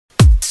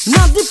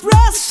Not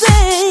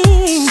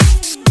depressing,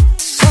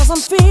 'cause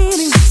I'm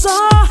feeling so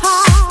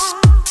high.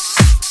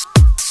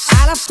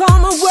 I left all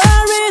my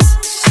worries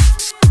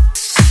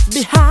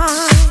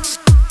behind.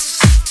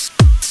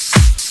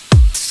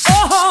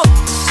 Oh, oh,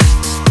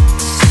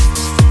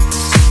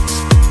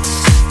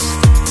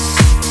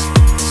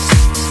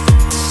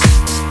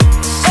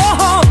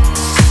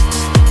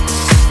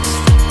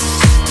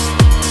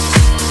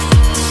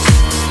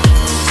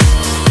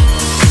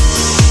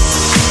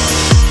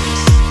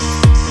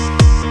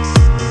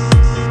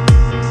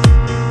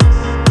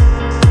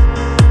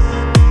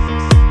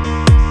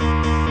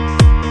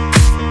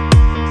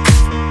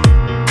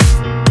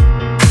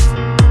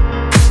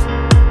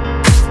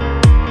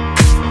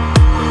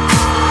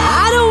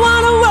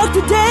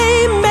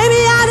 today,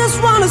 maybe I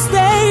just wanna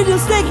stay.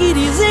 Just take it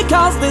easy,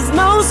 'cause there's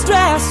no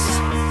stress.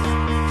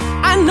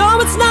 I know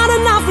it's not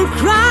enough for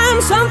crime.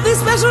 Something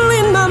special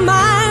in my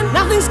mind.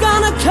 Nothing's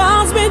gonna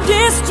cause me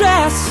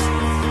distress.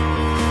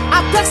 I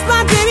text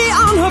my baby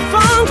on her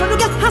phone, trying to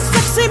get her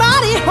sexy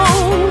body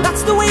home.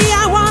 That's the way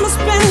I wanna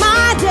spend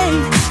my day.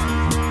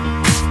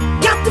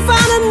 Got to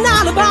find an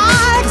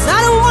alibi, 'cause I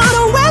don't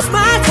wanna waste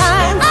my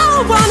time. I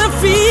don't wanna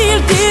feel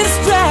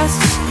distress.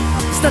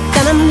 It's not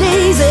that I'm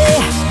lazy,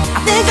 I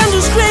think I'm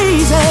just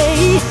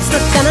crazy. It's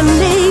not that I'm